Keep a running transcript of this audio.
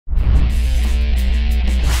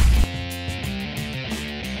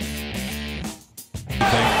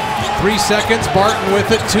3 seconds, Barton with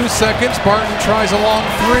it, 2 seconds, Barton tries a long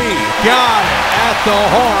three. Got it at the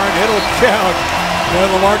horn, it'll count. And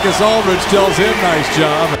LaMarcus Aldridge tells him nice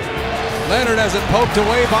job. Leonard has it poked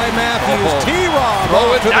away by Matthews. T-Rob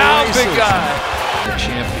throw it to down, the races. big guy. The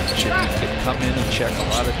championship, he can come in and check a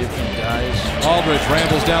lot of different guys. Aldridge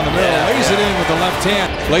rambles down the middle, lays it in with the left hand.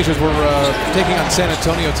 Blazers were taking on San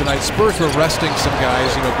Antonio tonight. Spurs were resting some guys.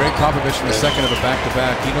 You know, Greg Popovich in the second of a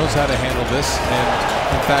back-to-back. He knows how to handle this, and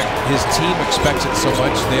in fact, his team expects it so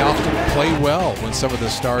much. They often play well when some of the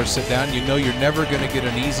stars sit down. You know you're never going to get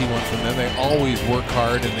an easy one from them. They always work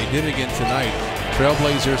hard, and they did it again tonight.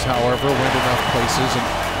 Trailblazers, however, went enough places and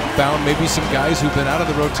found maybe some guys who've been out of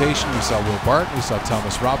the rotation. We saw Will Barton, we saw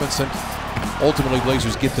Thomas Robinson. Ultimately,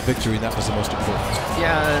 Blazers get the victory, and that was the most important.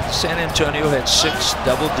 Yeah, San Antonio had 6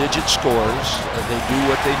 double-digit scores. They do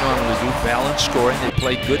what they normally do, balanced scoring. They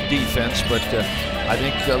played good defense, but I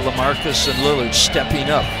think LaMarcus and Lillard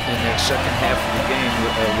stepping up in that second half of the game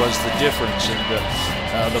was the difference.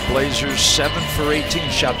 And the Blazers 7 for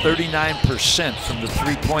 18, shot 39% from the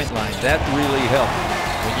three-point line. That really helped.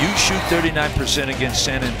 When you shoot 39% against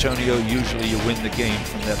San Antonio, usually you win the game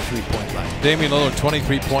from that three-point line. Damian Lillard,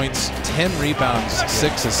 23 points, 10 rebounds,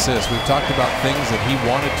 6 assists. We've talked about things that he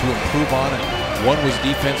wanted to improve on. And 1 was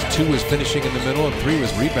defense, 2 was finishing in the middle, and 3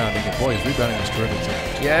 was rebounding. And boy, his rebounding was terrific too.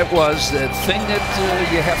 Yeah, it was. The thing that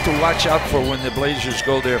you have to watch out for when the Blazers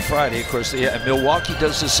go there Friday, of course, Milwaukee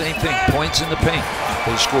does the same thing, points in the paint.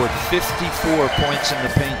 They scored 54 points in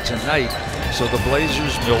the paint tonight. So the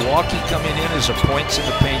Blazers, Milwaukee coming in as a points in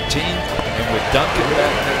the paint team, and with Duncan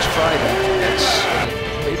back next Friday,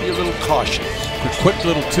 that's maybe a little caution. A quick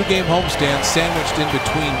little 2-game homestand sandwiched in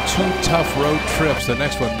between 2 tough road trips. The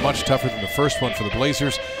next one much tougher than the first one for the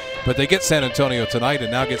Blazers, but they get San Antonio tonight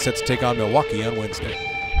and now get set to take on Milwaukee on Wednesday.